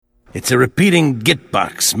It's a repeating git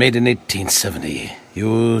box made in 1870,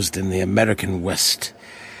 used in the American West.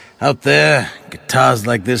 Out there, guitars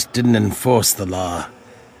like this didn't enforce the law.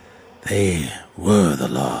 They were the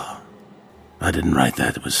law. I didn't write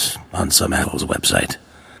that. It was on some asshole's website.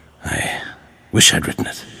 I wish I'd written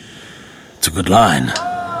it. It's a good line.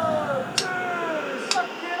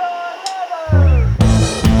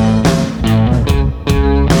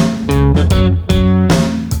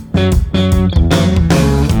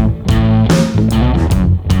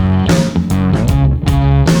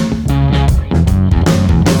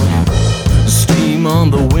 On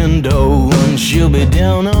the window, and she'll be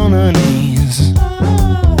down on her knees.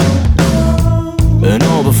 And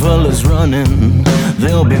all the fellas running,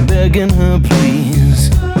 they'll be begging her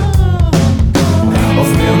please.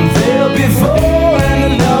 I've been there before in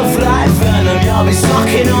the love life, and I'll be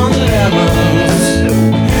sucking on lemons.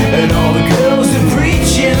 And all the girls are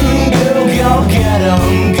preaching, go, go, get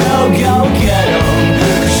 'em, go, go, get 'em.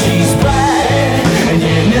 She's bad, and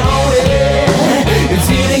you know it. It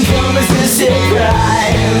didn't come as a surprise.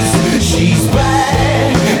 She's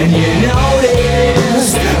bad, and you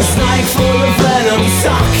notice a snake full of venom,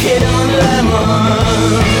 sucking on lemons.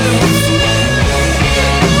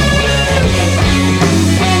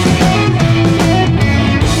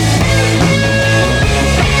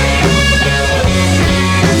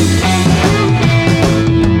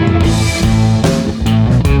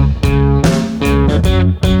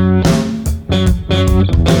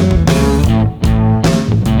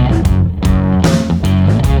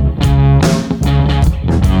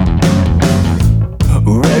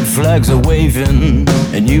 Flags are waving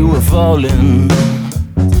and you were falling.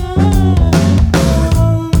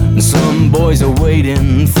 Some boys are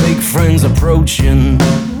waiting, fake friends approaching.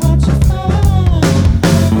 I've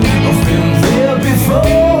been there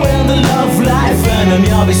before in the love life, and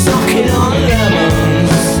I'll be sucking on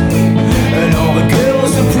lemons. And all the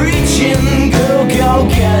girls are preaching, go, go,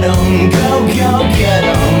 get 'em, go, go, get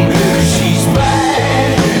 'em. She's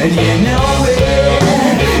bad, and you know it.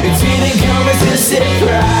 It didn't come as a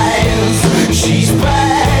surprise. She's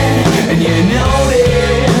bad, and you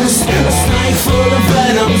notice a snake full of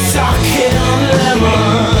venom, sucking on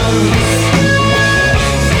lemons.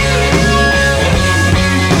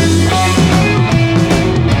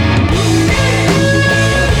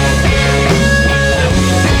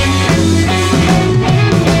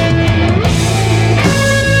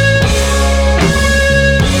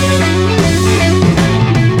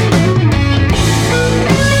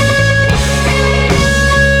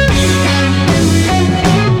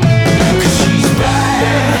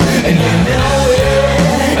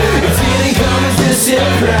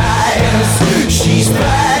 She's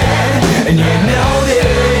bad, and you know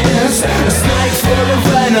this. A snake full of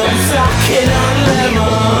venom, sucking on lemons.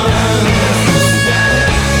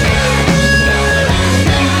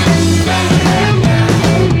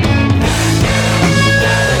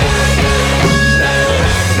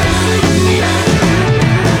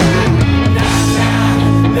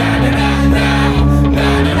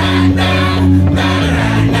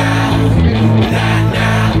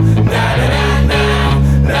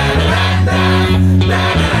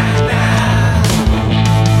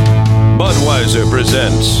 Budweiser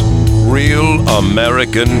presents Real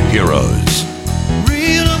American Heroes.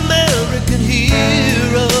 Real American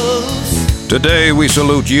heroes. Today we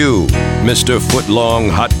salute you, Mr. Footlong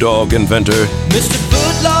Hot Dog Inventor. Mr.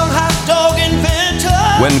 Footlong Hot Dog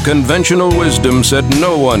Inventor. When conventional wisdom said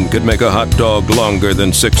no one could make a hot dog longer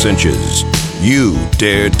than 6 inches, you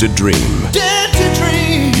dared to dream. Dared to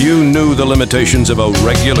dream. You knew the limitations of a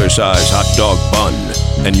regular-size hot dog bun,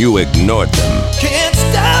 and you ignored them. Can't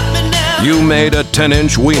stop me now. You made a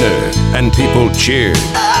 10-inch wiener, and people cheered.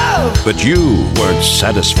 Oh. But you weren't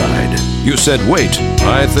satisfied. You said, wait,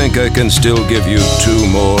 I think I can still give you 2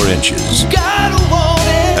 more inches. Gotta want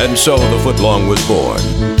it. And so the footlong was born.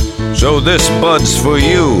 So this bud's for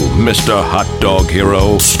you, Mr. Hot Dog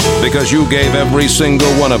Hero, because you gave every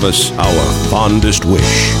single one of us our fondest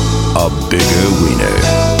wish, a bigger wiener.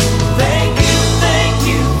 Thank you, thank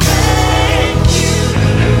you, thank you.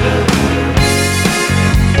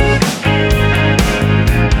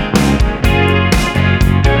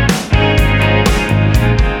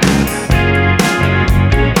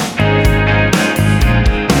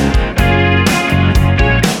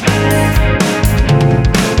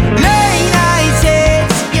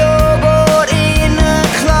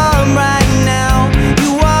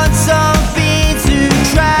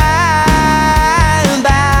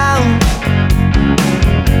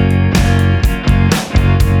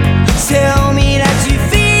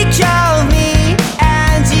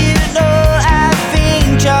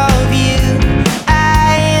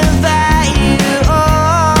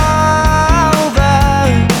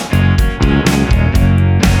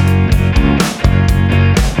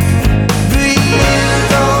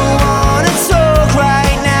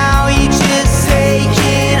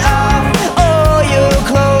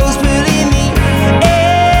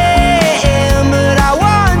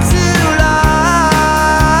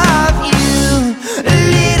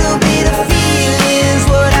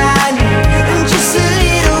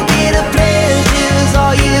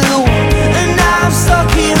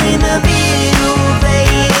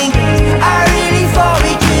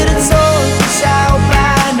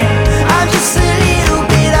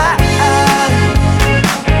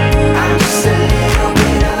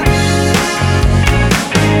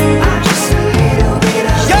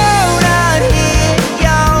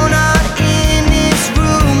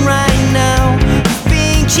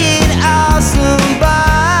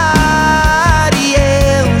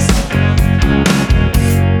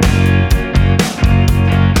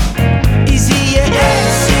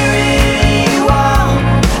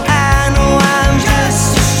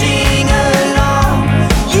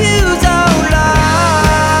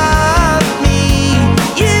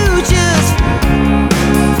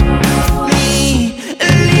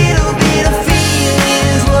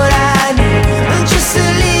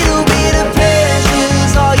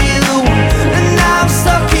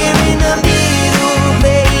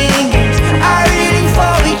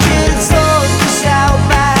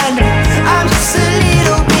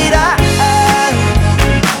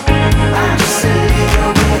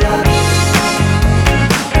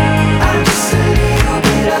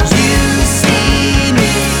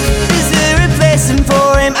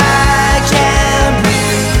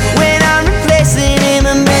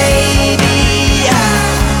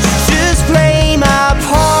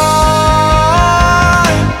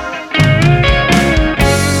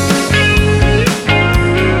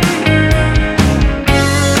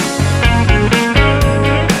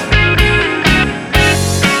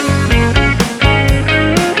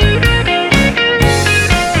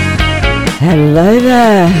 Hello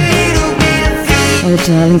there. Oh,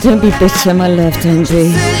 darling, don't be bitter, my love, don't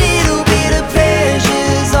be.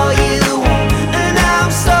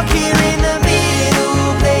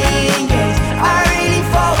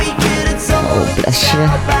 Oh, bless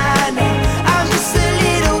you.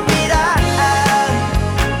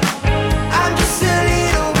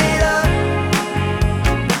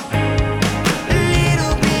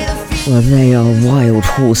 Well, they are wild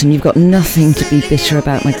horse, and you've got nothing to be bitter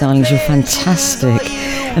about, my darlings. You're fantastic.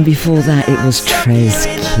 And before that, it was Trez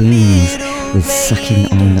Kings with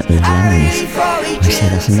Sucking on Lemons. I say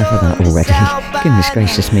that's enough of that already. Goodness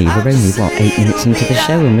gracious me, we're only, 8 minutes into the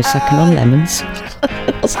show and we're sucking on lemons.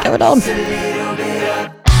 What's going on?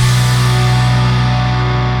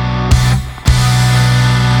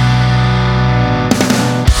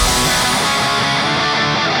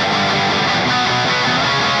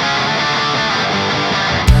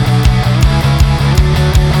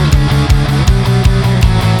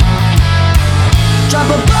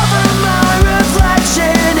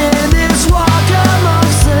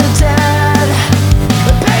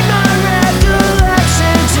 Paid my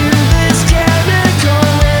recollection to this chemical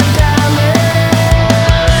and diamond.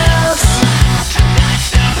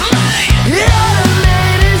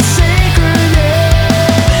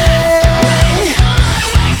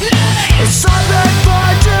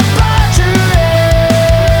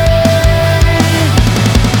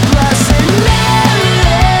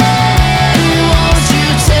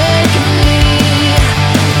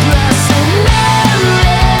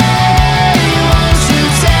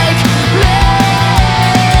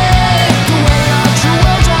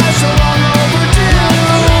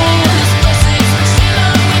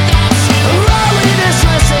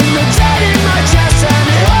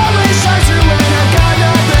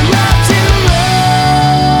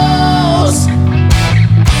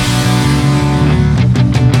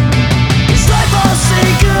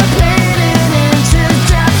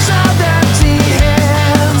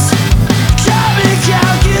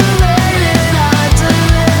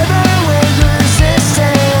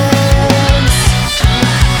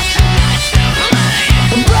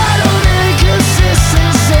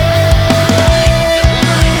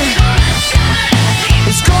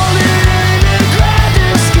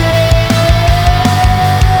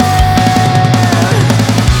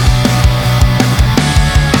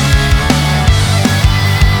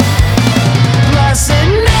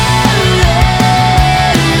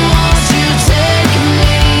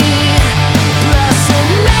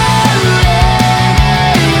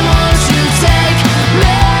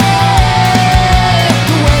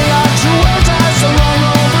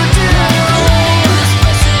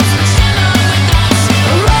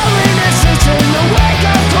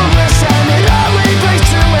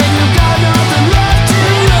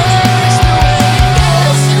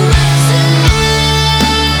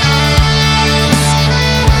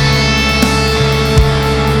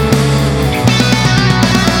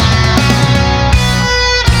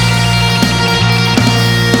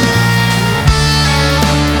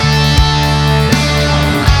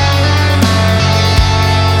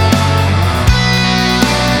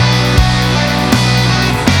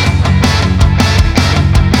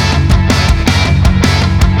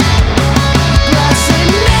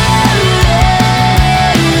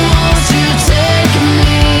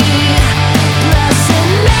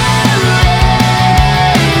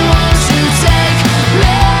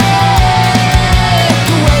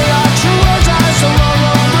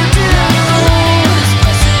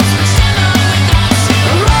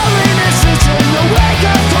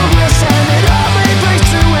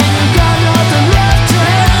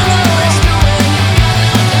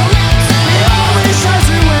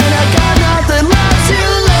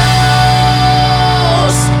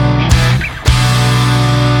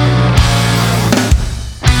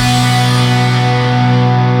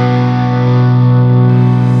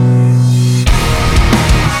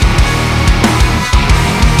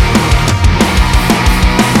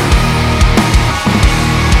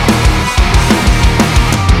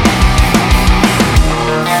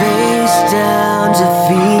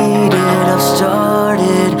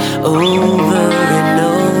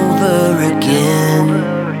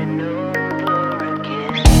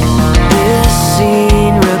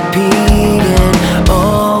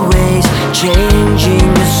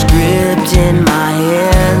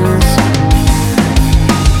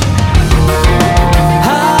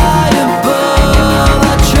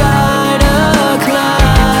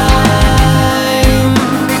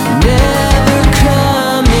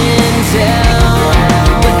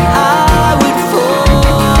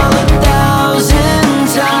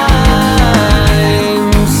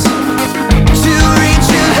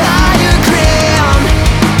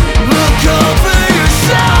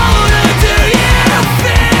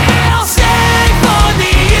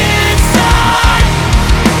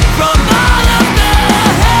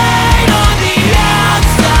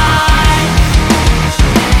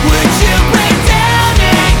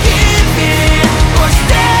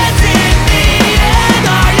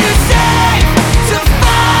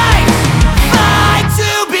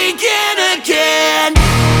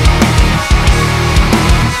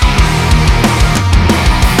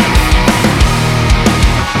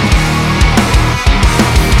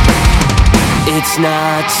 It's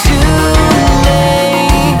not too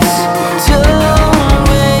late. Don't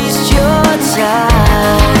waste your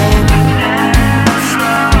time.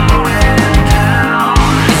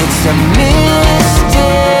 It's a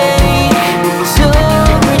mistake.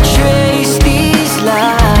 Don't retrace these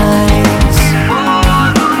lines.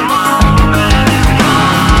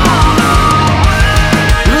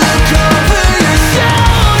 Look over your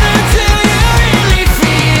shoulder. Do you really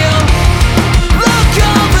feel? Look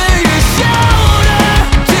over your shoulder.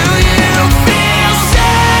 Do you feel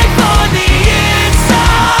safe on the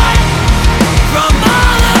inside? From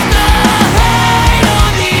all of the hate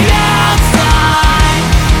on the outside.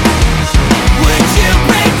 Would you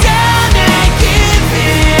break down and give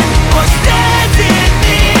in, or stand in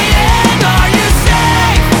the end? Are you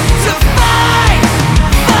safe to fight,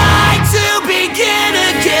 fight to begin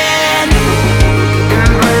again?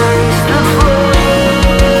 Embrace the flow,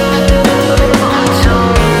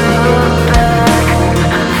 don't look back,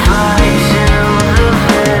 fight till the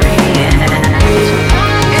very end.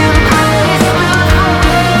 Embrace the flow,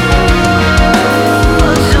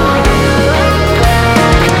 don't look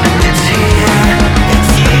back, it's here,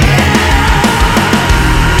 it's here.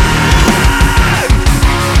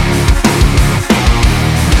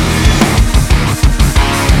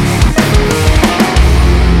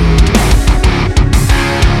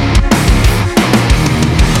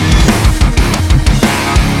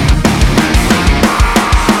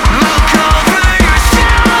 Look over your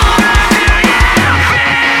shoulder. Do you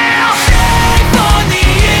feel safe on the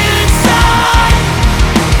inside?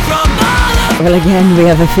 From all of Well, again, we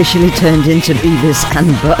have officially turned into Beavis and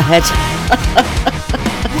Butthead.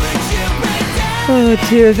 Oh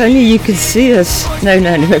dear, if only you could see us. No.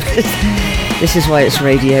 This is why it's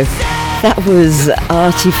radio. That was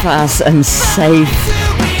Artifas and Safe.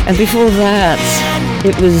 And before that,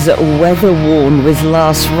 it was Weather Worn with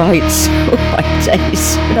Last Rites. Oh my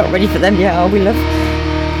days. We're not ready for them yet, are we, love?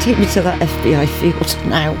 Take me to that FBI field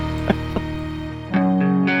now.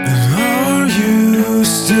 Are you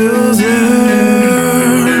still there?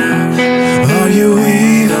 Are you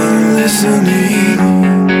even listening?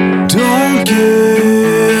 Don't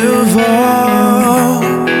give up.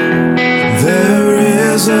 There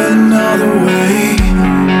is another way.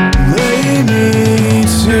 Lay me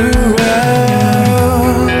to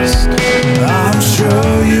rest. I'm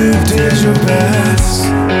sure you did your best.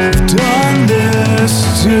 You've done this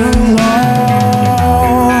too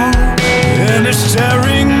long, and it's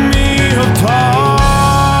tearing me apart.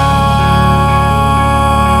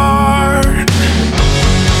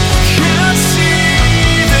 Can't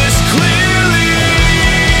see this clearly.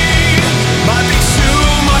 Might be too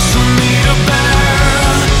much for me to bear.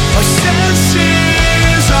 Our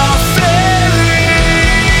senses are failing.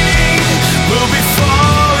 We'll be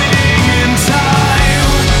falling in time.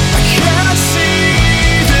 I can't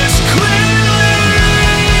see this clearly.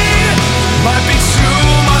 Might be too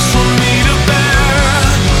much for me to bear.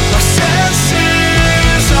 Our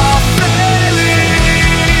senses are failing.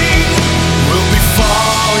 We'll be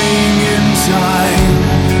falling in time.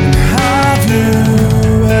 Have you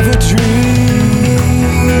ever dreamed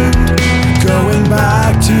going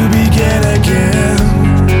back to begin again?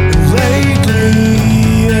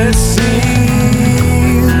 Lately it seems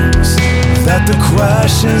that the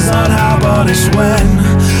question's not how but it's when.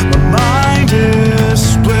 My mind is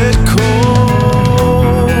split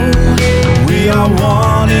cold. We are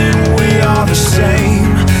one and we are the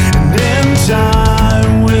same, and in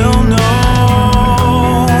time we'll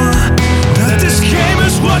know that this game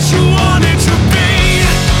is what you want it to be.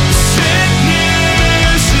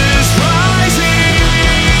 Sickness is rising.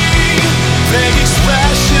 Vague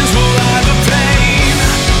expressions will hide the pain.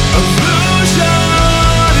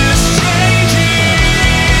 Illusion is changing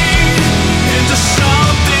into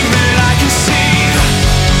something that I can see,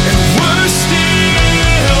 and we're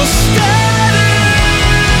still standing.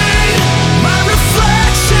 My reflection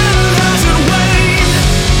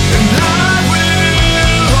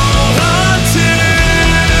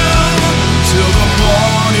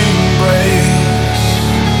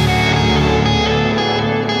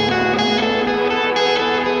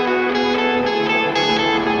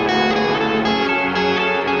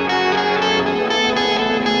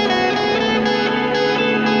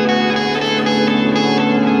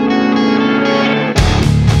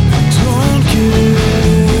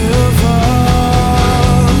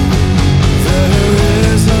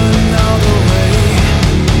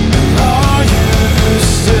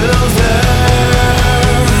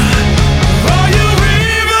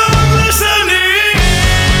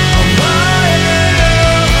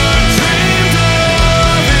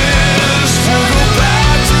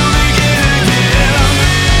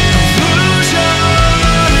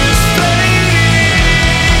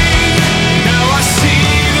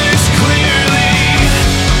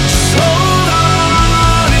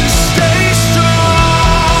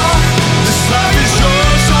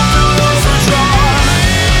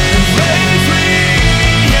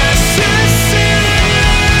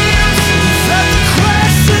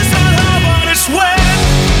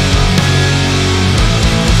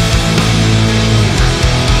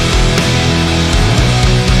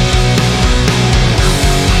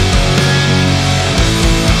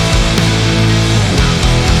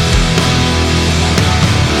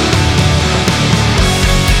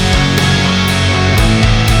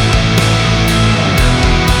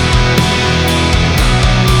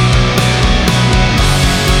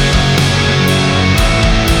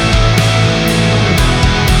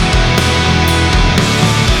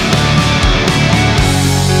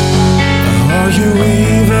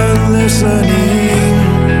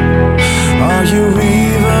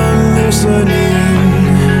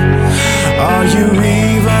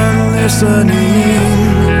listening?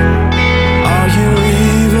 Are you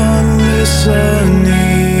even listening?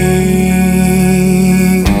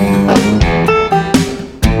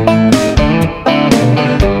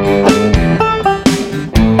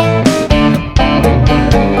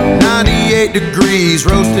 98 degrees,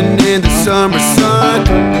 roasting in the summer sun.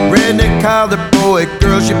 Redneck collar boy,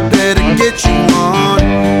 girls, you better get you one.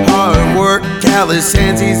 Hard work, callous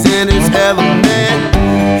hands, he's in his element.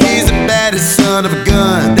 He's the baddest son of a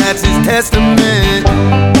gun, that's his testament.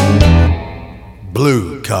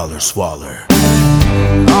 Blue collar Swaller.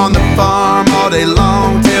 On the farm all day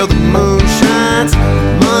long till the moon shines.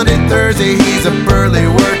 Monday, Thursday, he's up early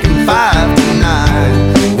working 5 to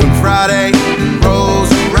 9. When Friday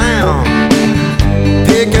rolls around,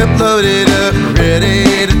 pick up, loaded up,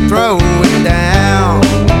 ready to throw it down.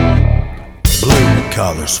 Blue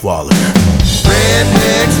collar Swaller.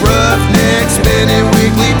 Rednecks, roughnecks, spending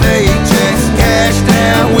weekly paychecks. Cash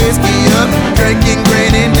down, whiskey up, drinking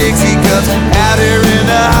grain in Dixie cups. Out here in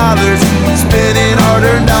the hollers, spending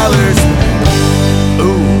hard-earned dollars.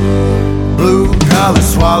 Ooh, blue collar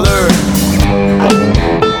Swaller.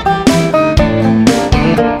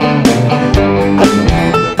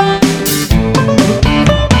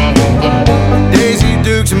 Daisy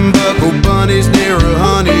Dukes and buckle bunnies near a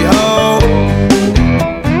honey hole.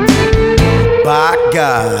 By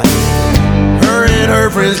God, her and her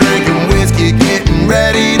friends drinking whiskey, getting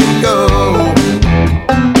ready to go.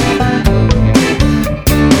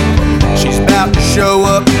 She's about to show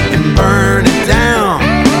up and burn it down.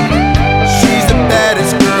 She's the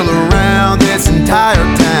baddest girl around this entire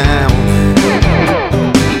town.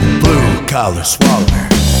 Blue collar Swaller.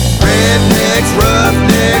 Rednecks,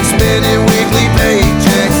 roughnecks, spending weekly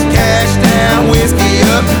paychecks. Cash down, whiskey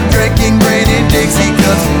up, drinking grain in Dixie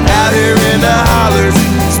cups. Out here in the hollers,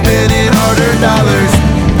 spending hard-earned dollars.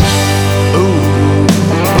 Ooh,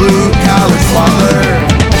 blue collar Swaller.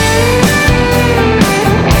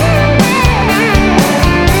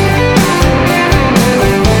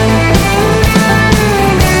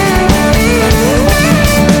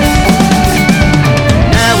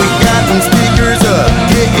 Now we got some speakers up,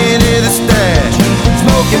 kicking in the stash,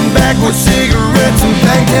 smoking backwards cigarettes and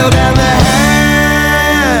bang tail down the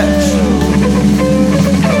hatch.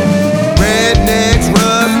 Rednecks,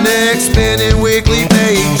 roughnecks, spending weekly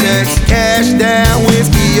paychecks. Cash down,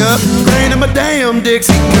 whiskey up, grain in my damn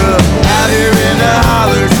Dixie cup. Out here in the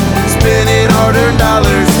hollers, spending hard-earned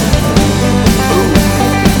dollars. Ooh,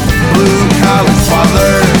 blue collar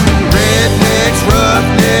Swaller. Rednecks,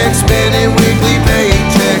 roughnecks, spending weekly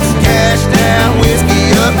paychecks. Cash down,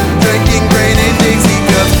 whiskey up, drinking grain in Dixie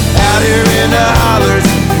cups. Out here in the hollers,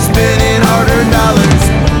 spending hard-earned dollars.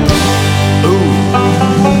 Ooh,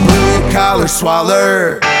 blue collar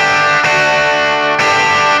Swaller.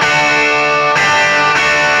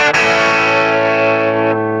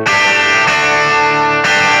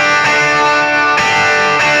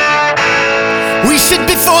 We sit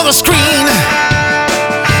before the screen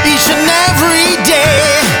each and every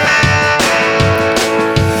day,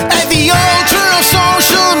 at the altar of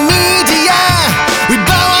social media. We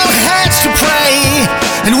bow our heads to pray,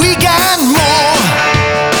 and we got more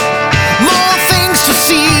things to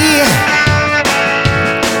see.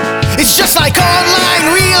 It's just like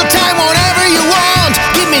online, real time, whatever you want.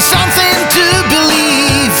 Give me something to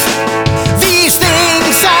believe. These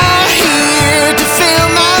things are here to fill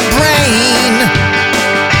my brain,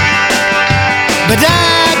 but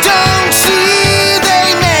I don't see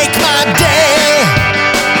they make my day.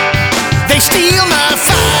 They steal my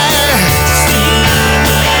fire.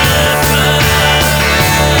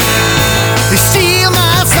 They steal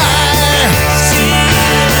my fire.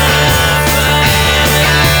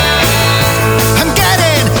 I'm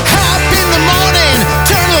getting up in the morning,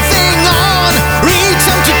 turn the thing on, read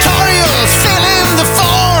some tutorials, fill in the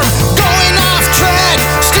form, going off track,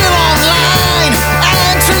 still online,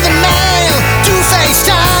 answer the mail, do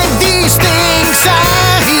FaceTime. These things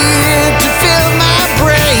are here to fill my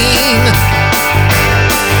brain,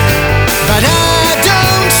 but I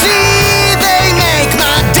don't see they make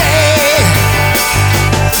my day.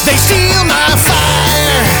 They steal my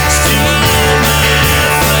fire.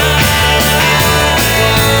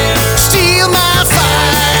 Steal my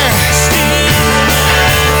fire.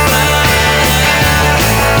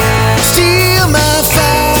 Steal my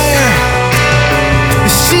fire.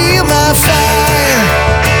 Steal my fire.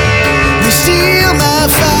 They steal my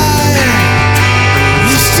fire.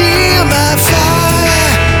 They steal my fire.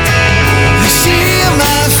 They steal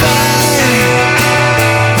my fire.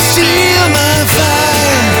 They steal my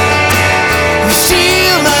fire. They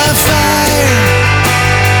steal my fire.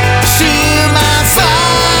 Steal my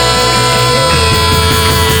fire.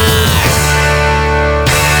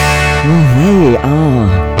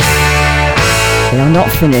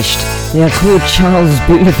 finished. They are called Charles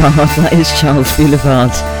Boulevard. That is Charles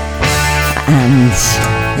Boulevard. And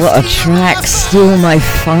what a track, Steal My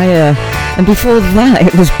Fire. And before that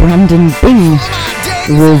it was Brandon Bing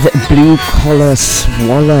with Blue Collar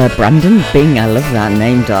Swaller. Brandon Bing, I love that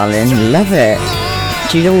name, darling, love it.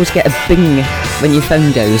 Do you always get a bing when your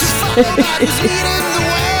phone goes?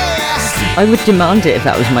 I would demand it if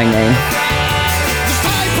that was my name.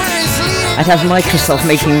 I'd have Microsoft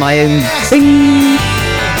making my own bing.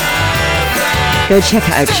 Go check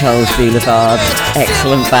out Charles Boulevard.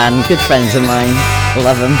 Excellent band, good friends of mine.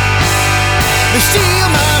 Love them.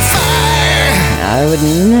 I would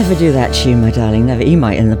never do that to you, my darling, never. He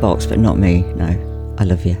might in the box, but not me. No, I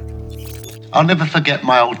love you. I'll never forget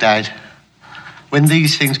my old dad. When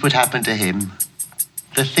these things would happen to him,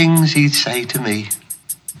 the things he'd say to me.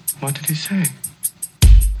 What did he say?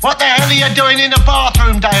 What the hell are you doing in the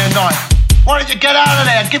bathroom day and night? Why don't you get out of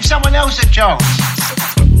there and give someone else a chance?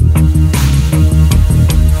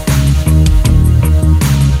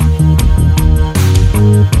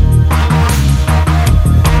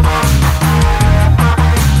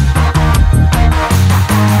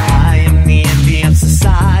 I am the envy of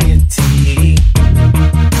society.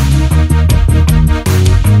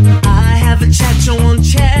 I have a chat show on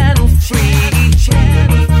Channel 3.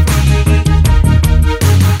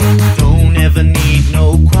 Don't ever need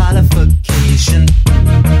no qualification.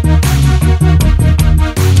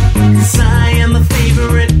 'Cause I am a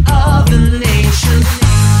favorite of the nation.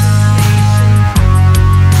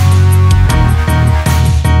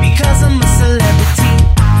 Because I'm a celebrity.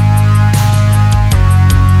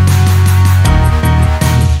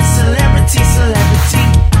 Celebrity, celebrity.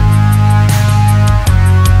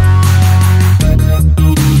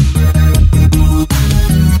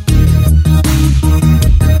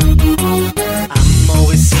 I'm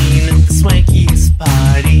always seen at the swankiest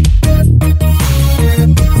party.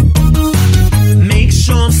 Make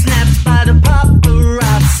sure I'm snapped by the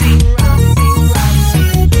paparazzi.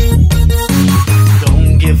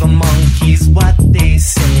 Don't give a monkeys what they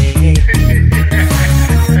say.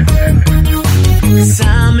 'Cause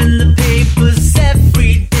I'm in the papers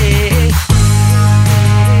every day.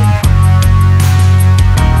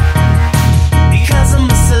 Because I'm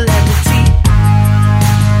a celebrity.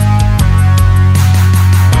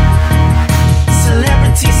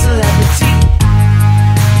 Celebrity, celebrity.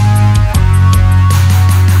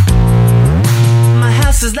 My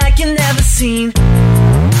house is like you've never seen.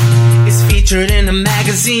 It's featured in a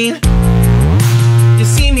magazine. You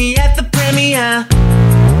see me at the premiere.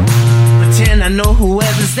 Pretend I know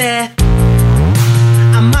whoever's there.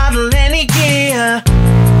 I model any gear.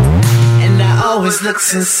 And I always look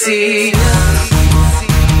sincere.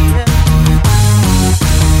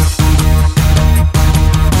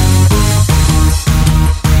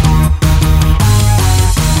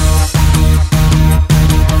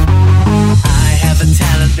 I have a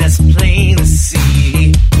talent that's plain to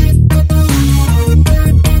see.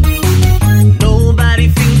 Nobody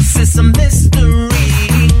thinks it's a mystery.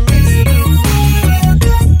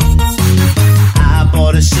 I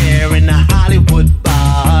bought a share in a Hollywood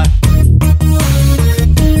bar.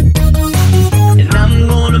 And I'm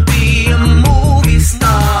gonna be a movie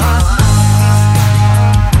star.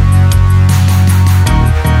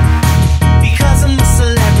 Because I'm a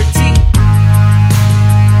celebrity.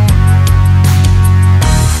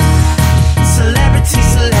 Celebrity,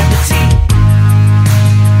 celebrity.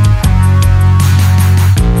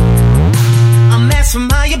 I'm asked for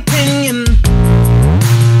my opinion.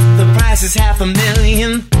 The price is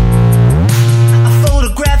 $500,000. A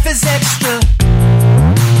photograph is extra,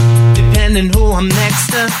 depending who I'm next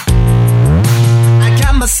to. I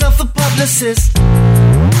got myself a publicist,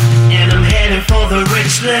 and I'm heading for the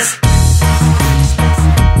rich list.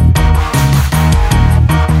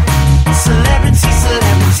 Celebrity,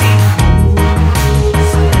 celebrity.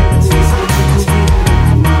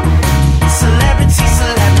 Celebrity,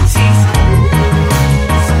 celebrity.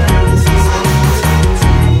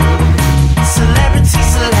 Celebrity,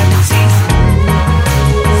 celebrity.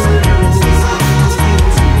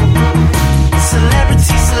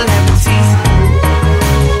 Celebrity, celebrity.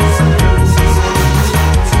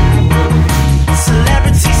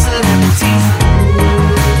 Celebrity, celebrity.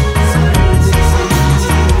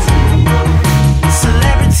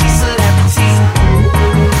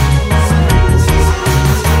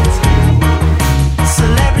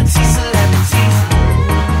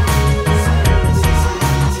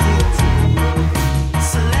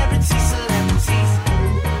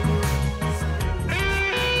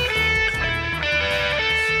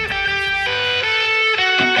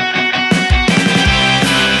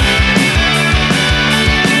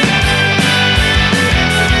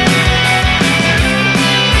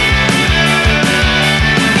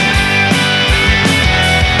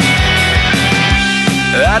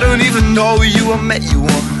 don't even know you, I met you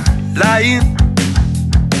online.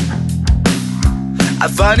 I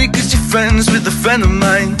find it 'cause you're friends with a friend of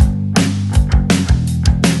mine.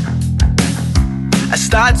 I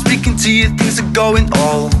start speaking to you, things are going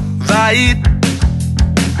all right.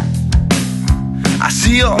 I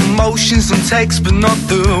see your emotions on text, but not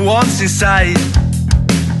the ones inside.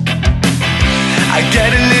 I get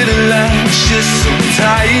a little anxious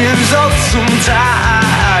sometimes, oh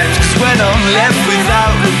sometimes. 'Cause when I'm left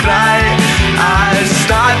without reply, I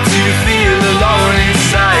start to feel alone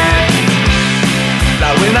inside.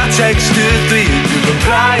 Like when I text at 3, you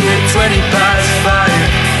reply at 5:20.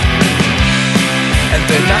 And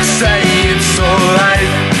then I say it's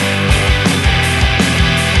alright.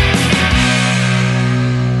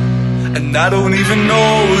 And I don't even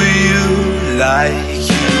know you like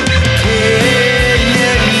you care,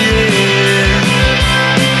 yeah, yeah.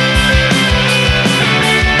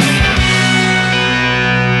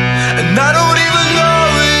 And I don't even know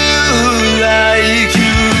you like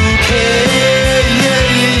you care, yeah,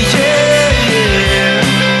 yeah, yeah.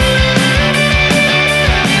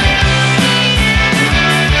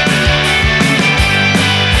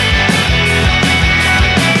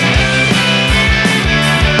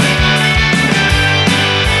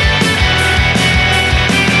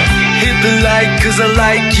 The light 'cause I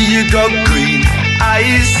like you, you got green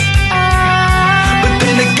eyes. But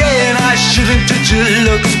then again, I shouldn't judge your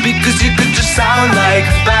looks, because you could just sound like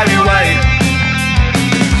Barry White.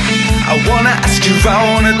 I wanna ask you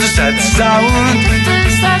round, does that sound?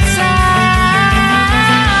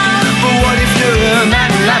 But what if you're a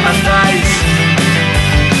man like my thighs?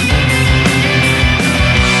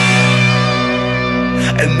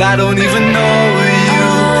 And I don't even know you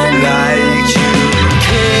like you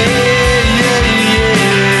care.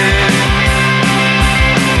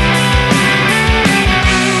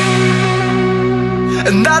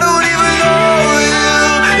 And I don't even know you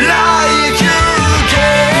like you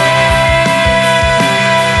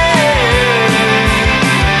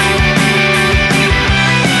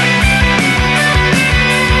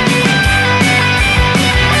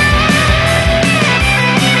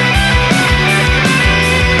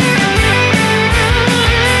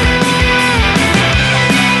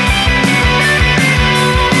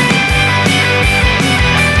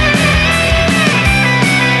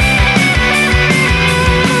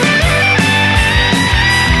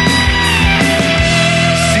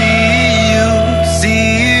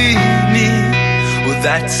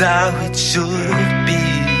That's how it should be.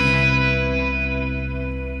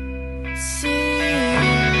 See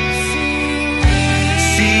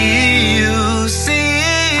you,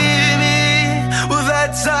 see me. Well,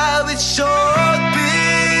 that's how it should be.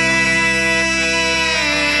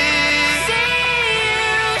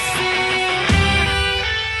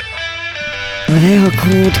 Well, they are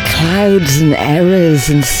called Clouds and Errors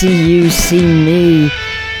and See You, See Me.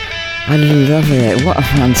 I love it. What a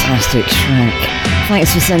fantastic track.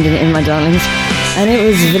 Thanks for sending it in, my darlings. And it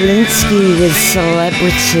was Velinski with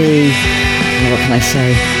Celebrity. What can I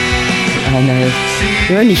say? I know.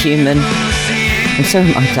 You're only human. And so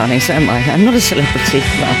am I, darling. So am I. I'm not a celebrity.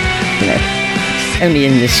 Well, you know, only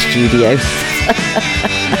in this studio.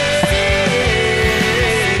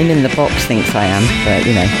 Him in the box thinks I am, but,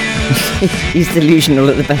 you know, he's delusional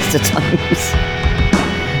at the best of times.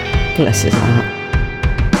 Bless his heart.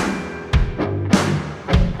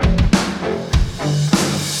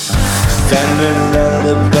 Standing on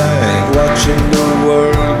the bank, watching the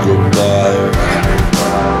world go by.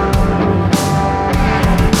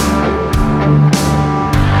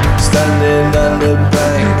 Standing on the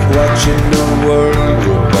bank, watching the world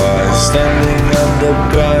go by. Standing on the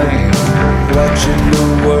bank, watching the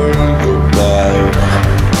world go by.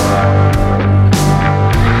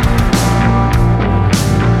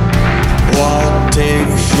 What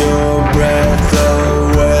takes your breath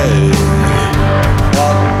away?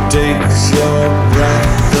 What takes your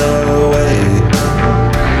breath away?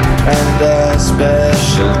 And a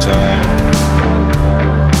special time.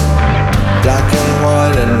 Black and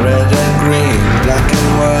white and red and green. Black and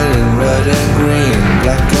white and red and green.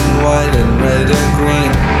 Black and white and red and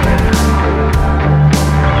green.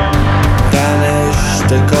 Vanish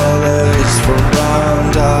the colors from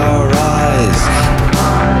round our eyes.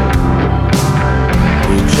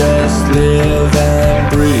 We just live and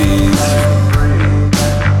breathe.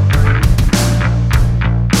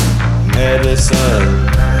 Medicine,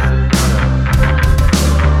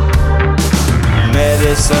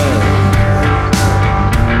 medicine.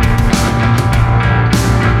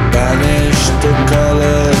 Banish the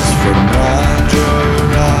colors from round your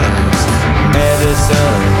eyes.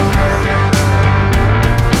 Medicine,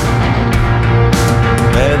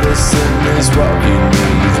 medicine.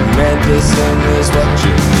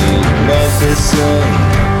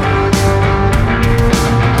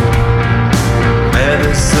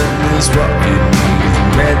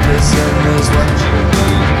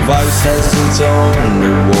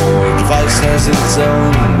 has its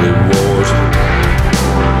own reward.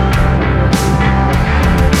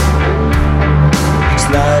 It's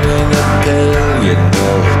not in a pill, you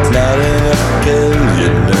know. It's not in a pill,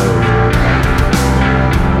 you know.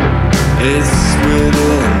 It's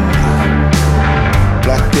within.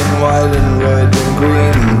 Black and white and red and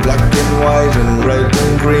green. Black and white and red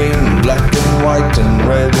and green. Black and white and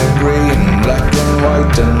red and green. Black and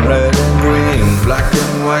white and red and green. Black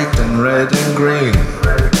and white and red and green.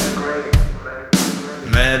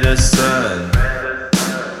 Medicine.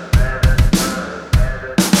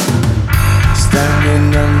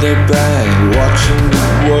 Standing on the bank, watching the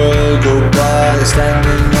world go by.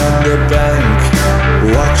 Standing on the bank,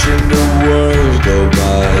 watching the world go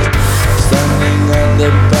by. Standing on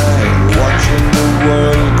the bank, watching the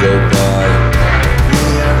world go by. We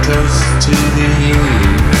are close to the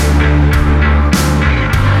eve.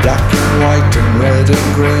 Black and white and red and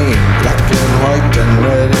green. Black and white and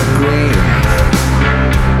red and green.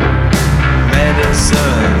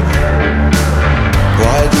 Medicine.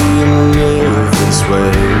 Why do you live this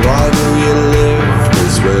way? Why do you live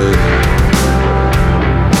this way?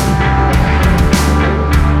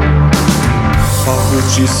 What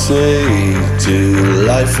would you say to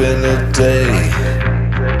life in a day?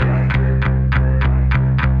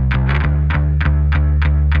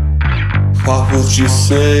 What would you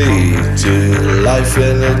say to life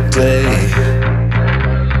in a day?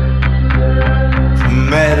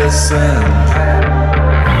 Medicine.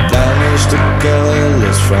 Banish the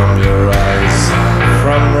colors from your eyes,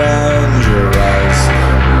 from round your eyes.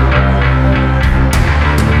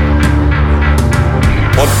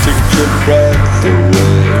 What takes your breath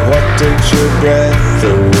away? What takes your breath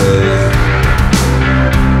away?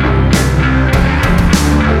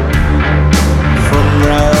 From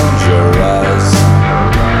round your eyes,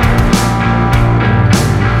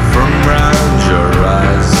 from round your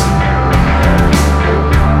eyes.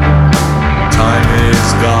 Time is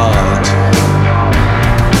God.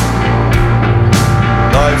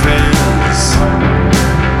 Life is.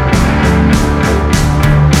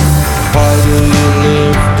 Why do you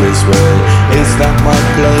live this way? It's not my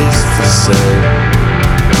place to say.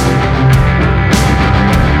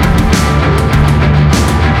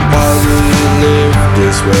 Why do you live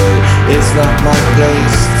this way? It's not my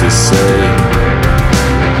place to say.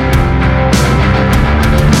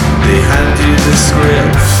 They hand you the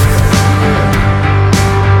script.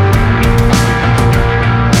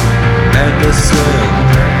 Medicine.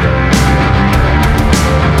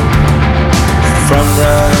 From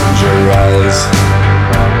round your eyes.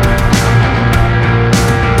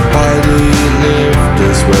 Why do you live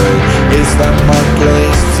this way? It's not my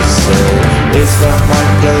place to say. It's not my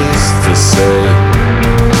place to say.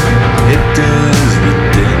 It is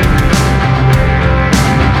within.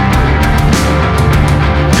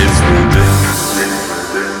 It's within.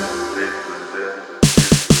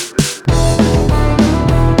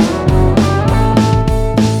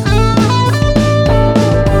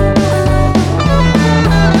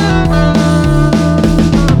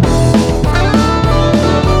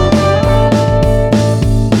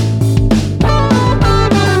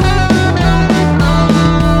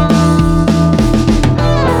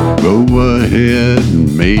 Ahead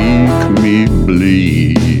and make me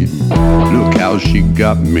bleed. Look how she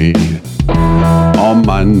got me on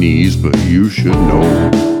my knees, but you should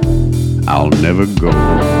know I'll never go.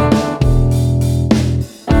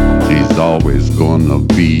 She's always gonna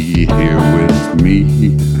be here with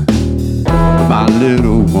me. My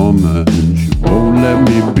little woman, she won't let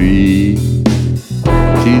me be.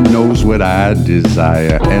 She knows what I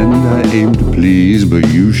desire and I aim to please, but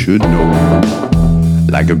you should know,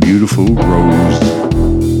 like a beautiful rose,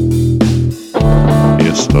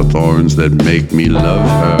 it's the thorns that make me love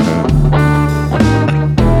her.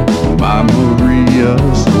 My Maria,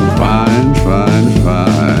 so fine, fine,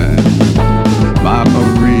 fine. My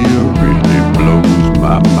Maria really blows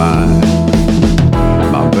my mind.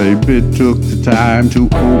 My baby took the time to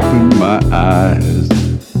open my eyes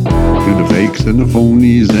to the fakes and the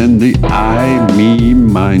phonies and the I, me,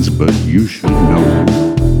 minds, but you should know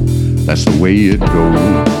that's the way it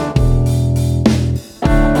goes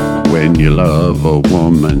when you love a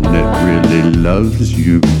woman that really loves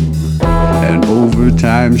you. And over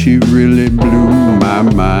time she really blew my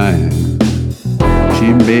mind.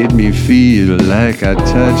 She made me feel like I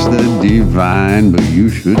touched the divine, but you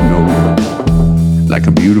should know, like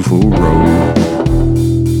a beautiful rose,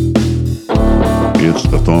 it's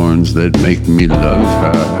the thorns that make me love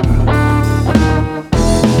her.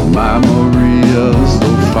 My Maria, so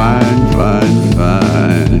fine, fine,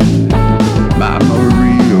 fine. My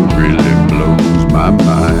Maria really blows my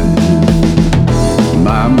mind.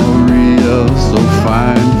 My Maria,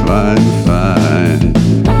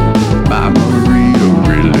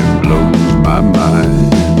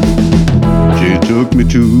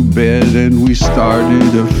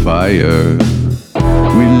 started a fire.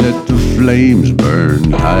 We let the flames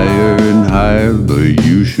burn higher and higher, but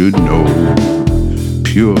you should know,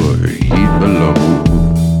 pure heat below.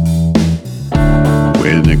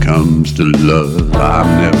 When it comes to love, I'm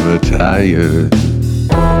never tired.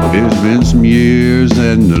 It's been some years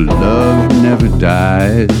and the love never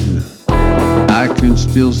died. I can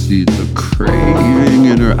still see the craving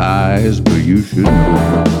in her eyes, but you should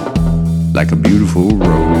know, like a beautiful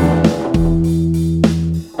rose,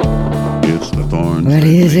 it's the thorns. Well,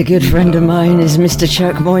 he is a good friend of mine, is Mr.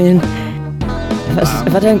 Chuck Moyen.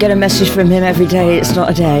 If I don't get a message from him every day, it's not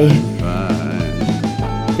a day.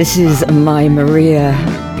 This is my Maria.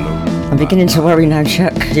 I'm beginning to worry now,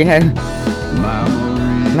 Chuck, you know.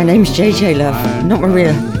 My name's JJ, love, not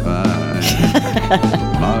Maria.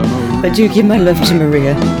 But do give my love to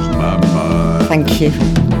Maria. Thank you.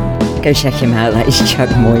 Go check him out, that is Chuck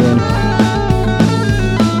Moyen.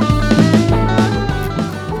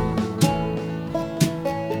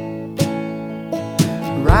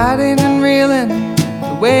 Riding and reeling,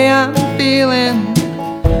 the way I'm feeling,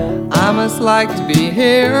 I must like to be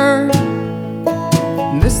here.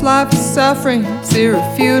 This life of suffering is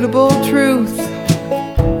irrefutable truth,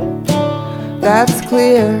 that's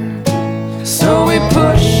clear. So we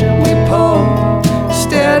push and we pull,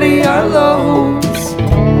 steady our loads,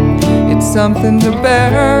 it's something to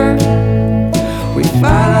bear. We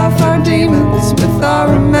fight off our demons with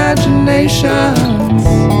our imaginations,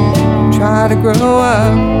 try to grow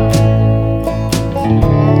up,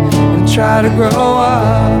 and try to grow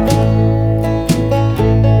up.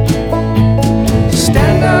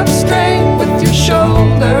 Stand up straight with your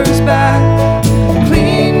shoulders back,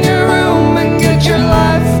 clean your room and get your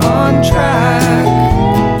life on track.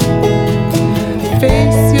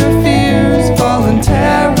 Face your fears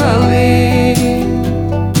voluntarily,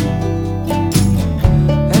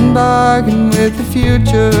 and bargain with the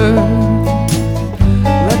future.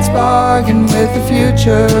 Let's bargain with the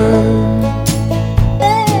future.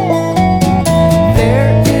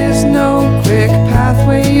 There is no quick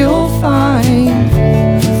pathway you'll find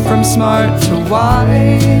from smart to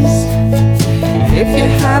wise. If you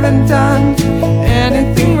haven't done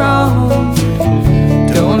anything wrong,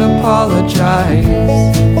 don't apologize.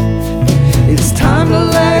 It's time to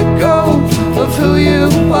let go of who you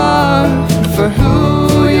are for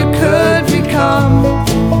who you could become.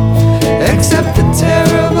 Accept the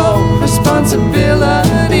terrible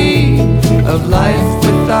responsibility of life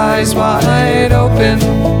with eyes wide open,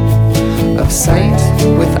 of sight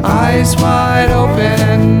with eyes wide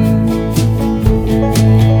open.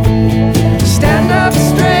 Stand up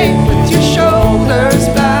straight with your shoulders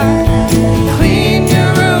back, clean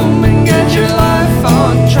your room and get your life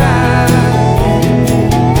on track.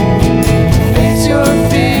 Face your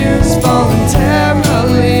fears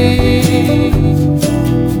voluntarily,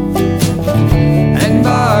 and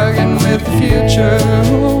bargain with the future.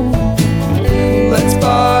 Let's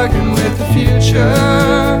bargain with the future.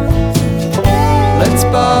 Let's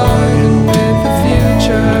bargain with the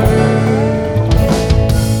future.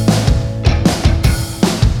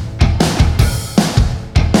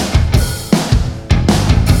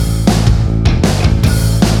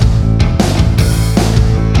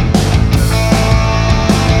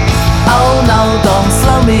 Oh no, don't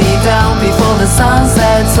slow me down before the sun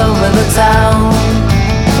sets over the town.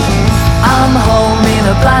 I'm home in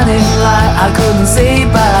a blinding light, I couldn't see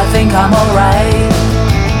but I think I'm alright.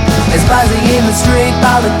 It's buzzing in the street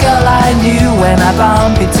about the girl I knew when I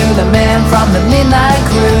bump into the man from the midnight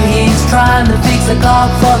crew. He's trying to fix the clock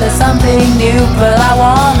for there's something new, but I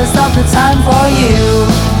want to stop the time for you.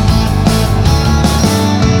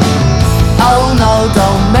 Oh no,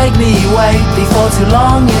 don't make me wait, before too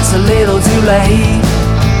long it's a little too late.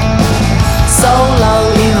 Solo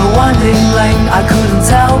in a winding lane, I couldn't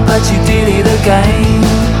tell but you did it again.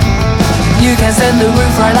 You can send the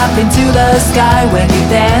roof right up into the sky when you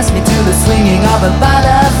dance me to the swinging of a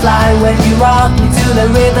butterfly. When you rock me to the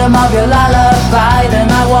rhythm of your lullaby, then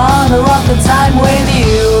I wanna rock the time with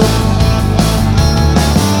you.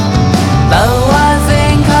 Though I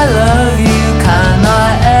think I love you, can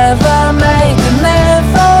I ever make an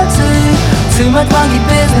effort to? Too much monkey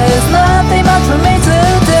business, nothing much for me to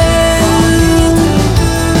do.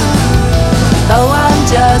 Though I'm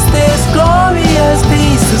just this glorious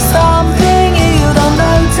piece of something you don't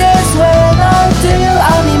notice when I do.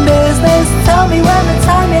 I'm in business, tell me when the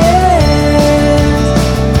time is.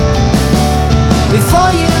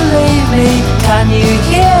 Before you leave me, can you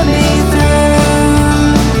hear me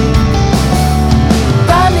through?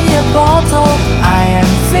 Buy me a bottle, I am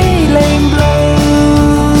feeling blue.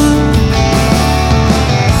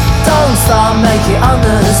 Don't I'll make you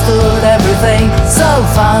understood. Everything so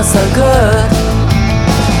far so good.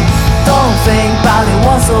 Don't think about it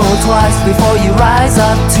once or twice before you rise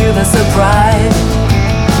up to the surprise.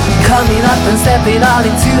 Coming up and stepping out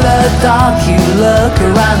into the dark, you look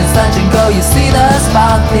around, it's touch and go, you see the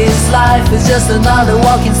spark. This life is just another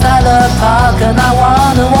walk inside the park, and I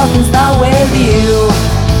wanna walk in style with you.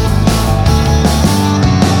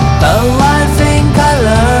 Oh, I think I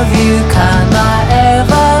love you. Can I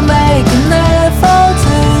ever make an effort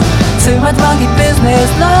to? Too much monkey business,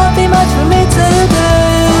 nothing much for me to do.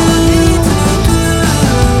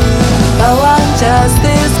 Oh, I'm just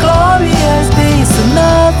this glorious piece of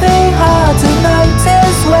nothing, hard to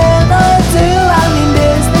notice when I do. I'm in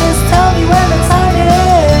business, tell me when the time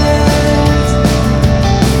is.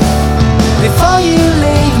 Before you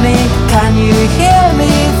leave me, can you hear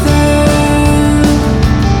me through?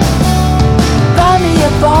 Buy me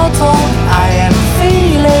a bottle, I am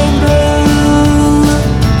feeling blue.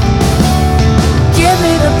 Give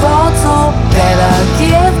me the bottle, better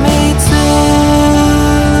give me two.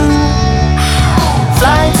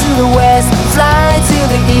 Fly to the west, fly to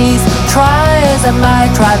the east. Try as I might,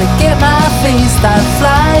 try to get my feast. I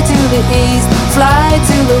fly to the east, fly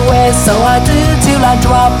to the west. So I do till I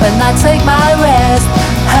drop and I take my rest.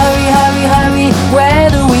 Hurry, hurry, hurry, where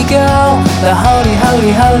do we go? The holy,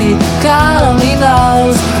 holy, holy, God only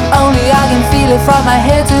knows. Only I can feel it from my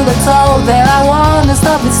head to the toe. That I wanna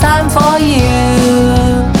stop, it's time for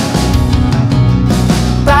you.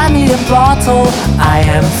 Buy me a bottle, I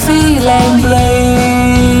am feeling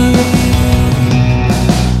blue.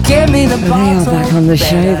 Give me the bottle. They are back on the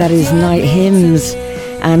show. That is Night Hymns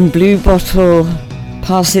and Blue Bottle.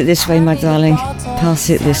 Pass it this way, my darling. Pass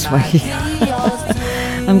it this way.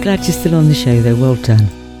 I'm glad you're still on the show, though. Well done.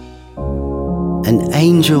 An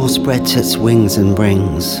angel spreads its wings and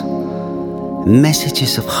brings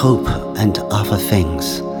messages of hope and other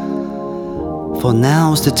things. For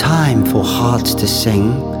now's the time for hearts to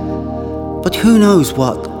sing, but who knows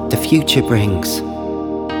what the future brings.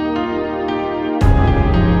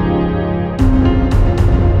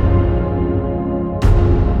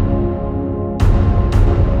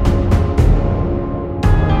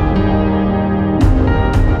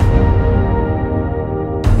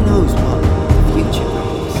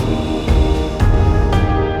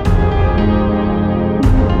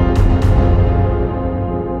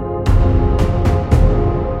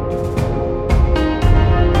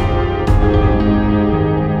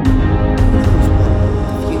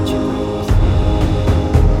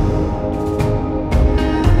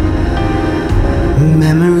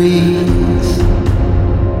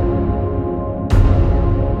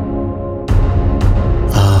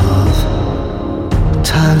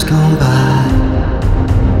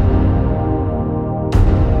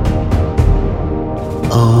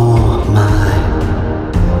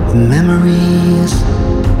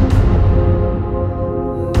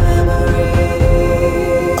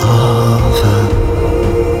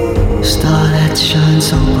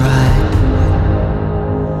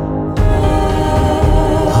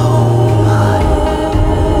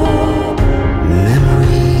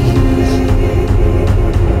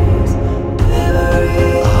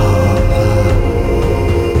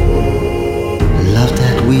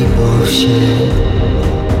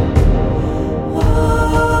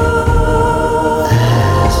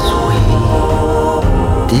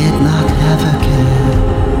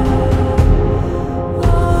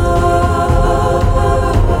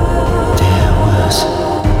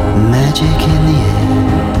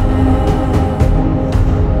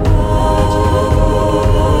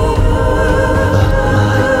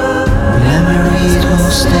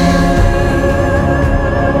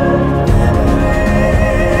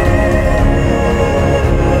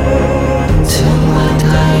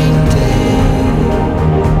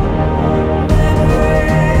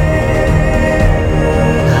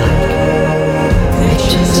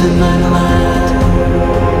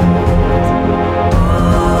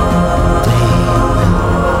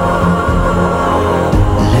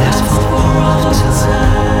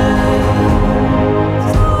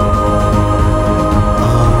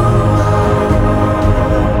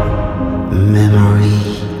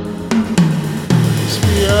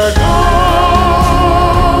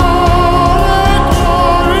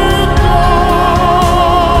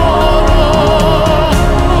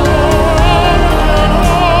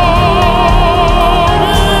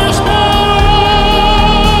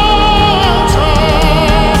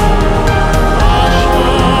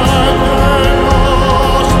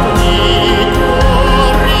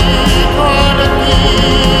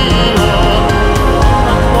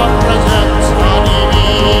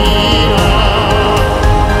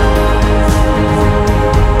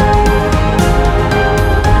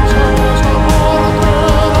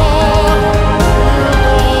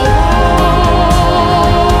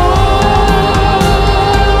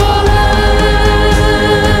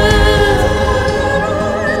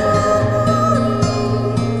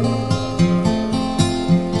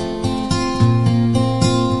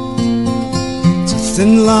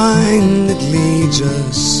 thin line that leads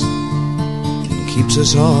us and keeps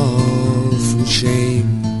us all from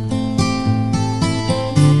shame.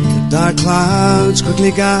 The dark clouds quickly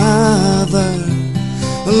gather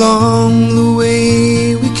along the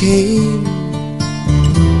way we came.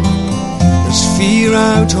 There's fear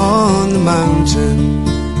out on the mountain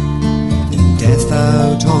and death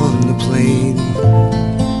out on the plain.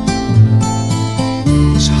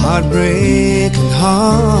 There's heartbreak and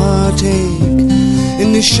heartache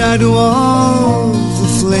in the shadow of the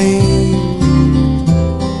flame.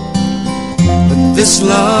 But this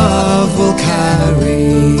love will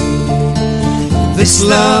carry, this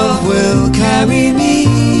love will carry me.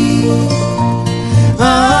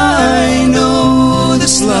 I know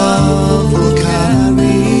this love will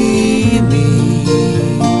carry me.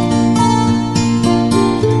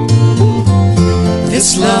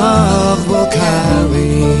 This love will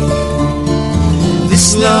carry,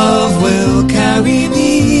 this love will carry me.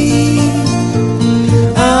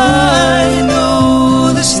 I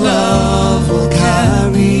know this love will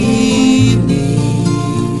carry me.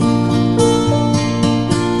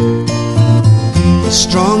 The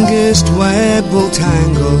strongest web will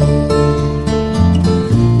tangle,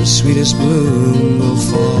 the sweetest bloom will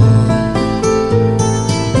fall.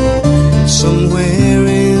 Somewhere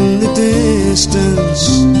in the distance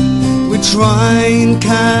we try and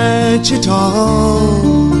catch it all.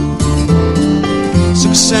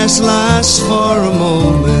 Success lasts for a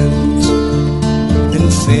moment and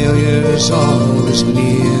failure's always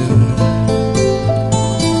near.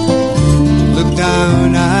 Look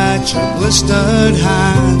down at your blistered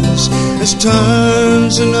hands as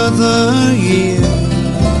turns another year.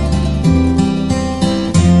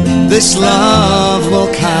 This love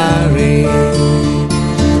will carry,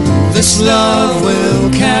 this love will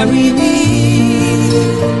carry me.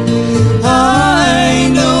 I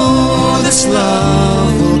know this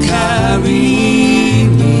love will carry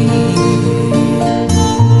me.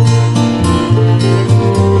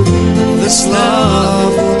 This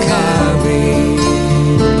love will carry,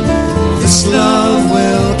 this love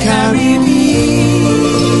will carry me.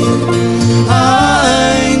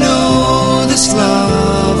 I know this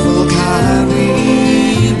love will carry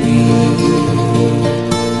me.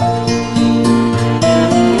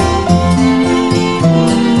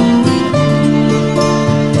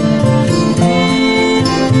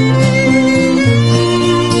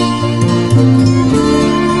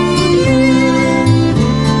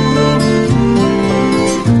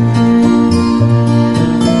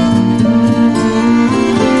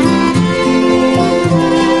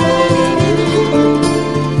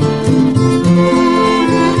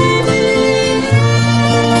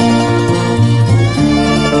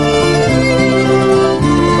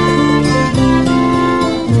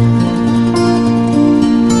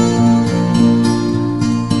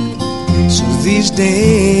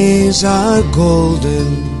 Days are golden,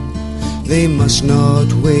 they must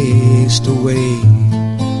not waste away.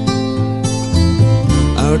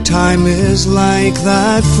 Our time is like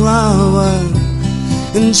that flower,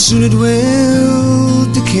 and soon it will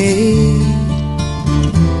decay.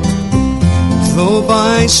 Though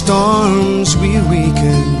by storms we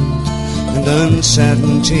weaken, and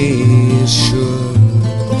uncertainty is sure,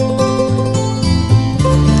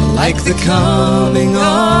 like the coming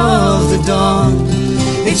of the dawn,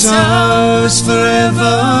 it's ours forevermore.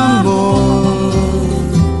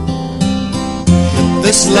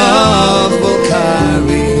 This love will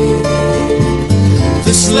carry,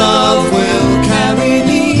 this love will carry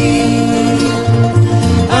me.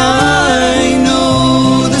 I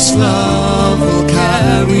know this love will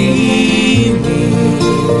carry me.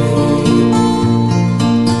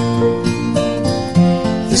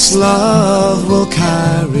 This love will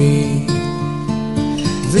carry,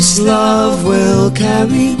 this love will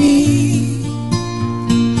carry me.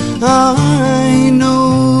 I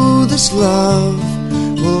know this love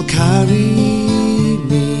will carry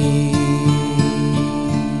me.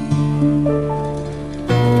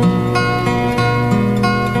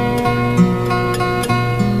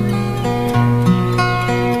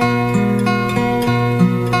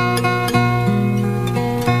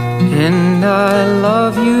 And I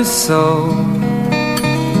love you so.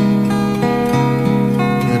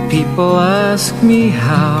 People ask me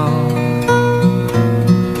how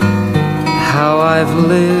I've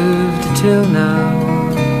lived till now.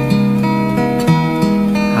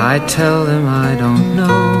 I tell them I don't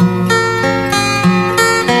know.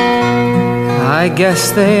 I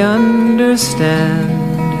guess they understand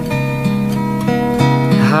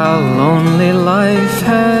how lonely life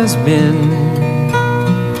has been.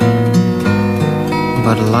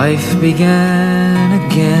 But life began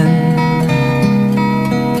again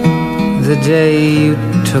the day you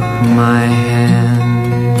took my hand.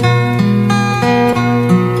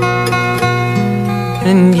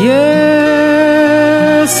 And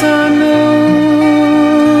yes, I know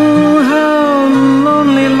how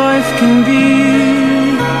lonely life can be.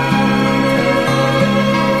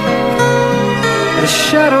 The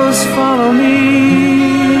shadows follow me,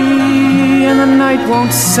 and the night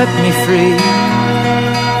won't set me free.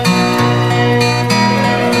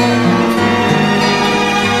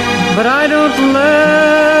 But I don't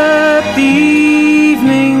let the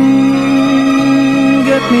evening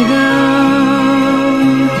get me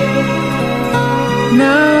down.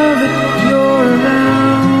 Now that you're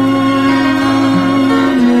around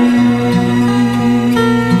me.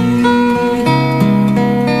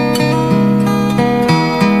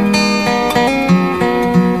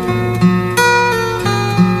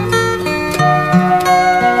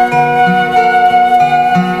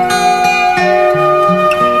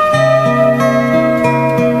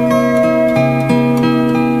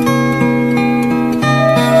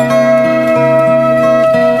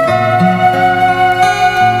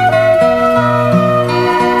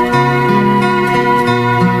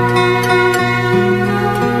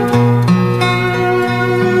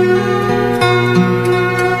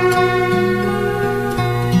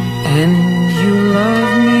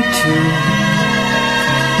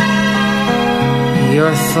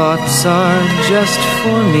 Thoughts are just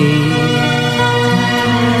for me.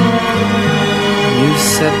 You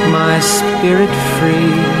set my spirit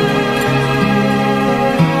free.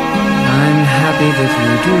 I'm happy that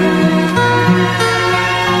you do.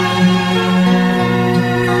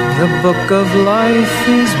 The book of life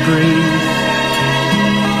is brief,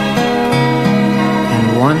 and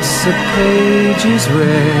once a page is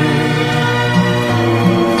read,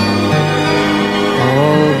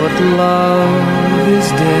 all but love is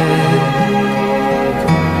dead.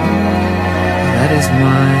 That is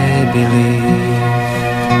my belief.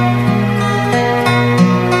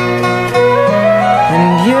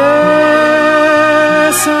 And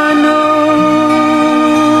yes, I know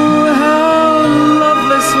how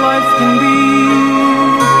loveless life can be.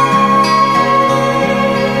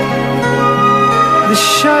 The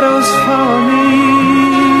shadows follow me,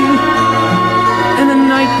 and the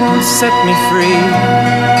night won't set me free.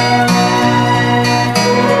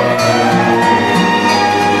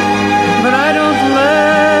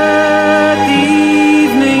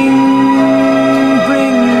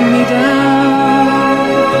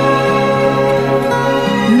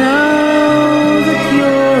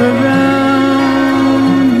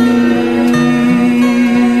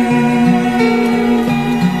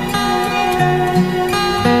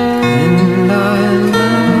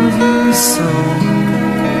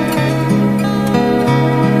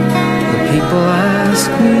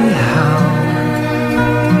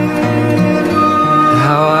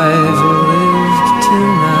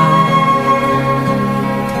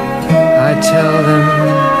 Tell them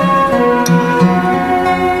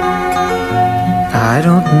I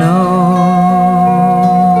don't know.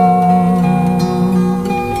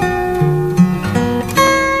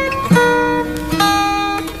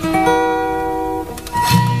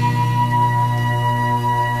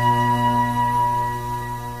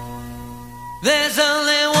 There's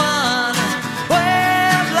only one way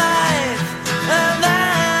of life, and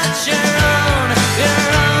that's your own, your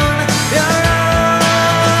own, your own.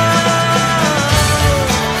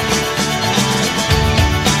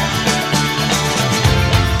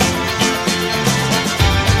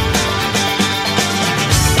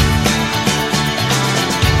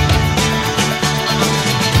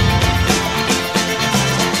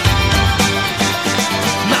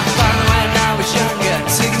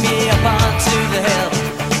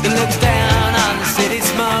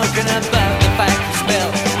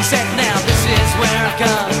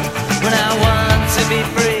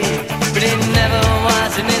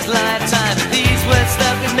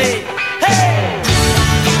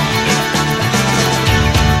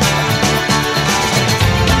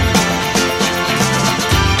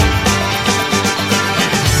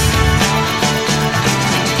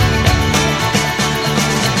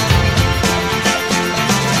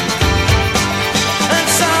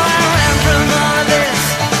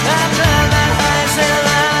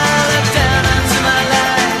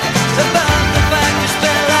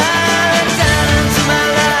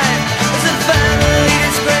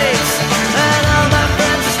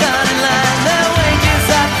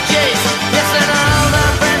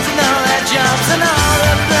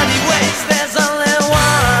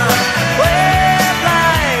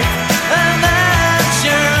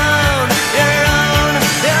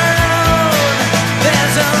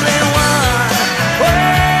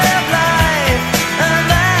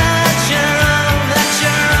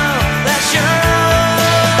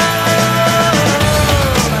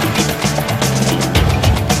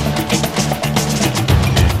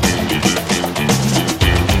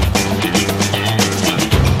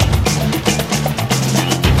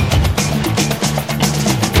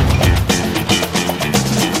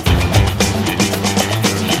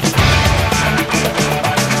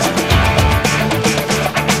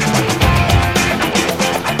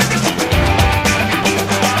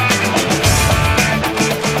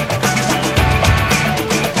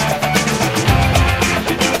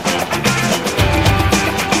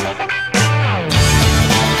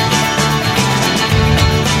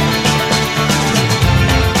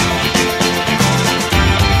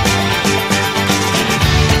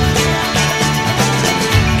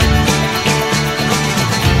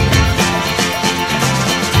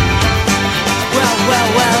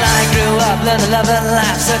 I've learned to love the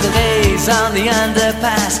life, circle days on the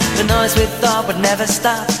underpass. The noise we thought would never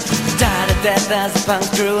stop died of death as the punks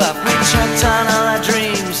grew up. We choked on all our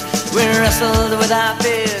dreams, we wrestled with our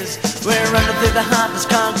fears. We're running through the heartless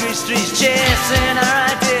concrete streets, chasing our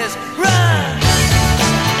ideas. Run!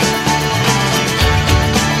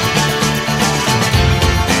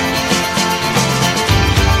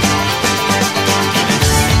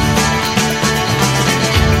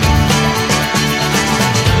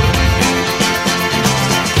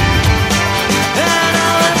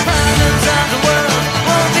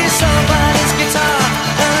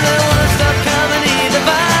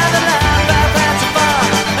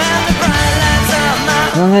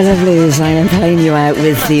 Well, my lovelies, I am playing you out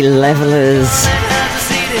with the Levellers.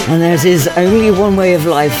 And there is only one way of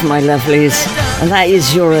life, my lovelies, and that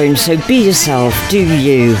is your own. So be yourself, do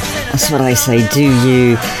you. That's what I say, do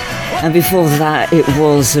you. And before that, it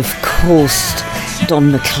was, of course,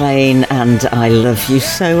 Don McLean and I Love You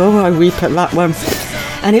So. Oh, I weep at that one.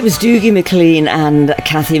 And it was Dougie McLean and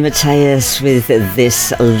Kathy Mattias with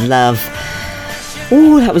This Love.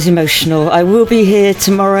 Oh, that was emotional. I will be here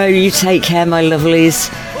tomorrow. You take care, my lovelies.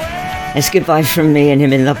 It's goodbye from me and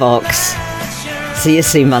him in the box. See you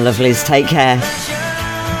soon, my lovelies. Take care.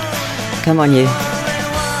 Come on, you.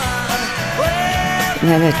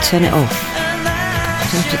 No, turn it off. I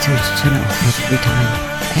don't have to tell you to turn it off every time.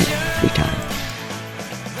 Every time.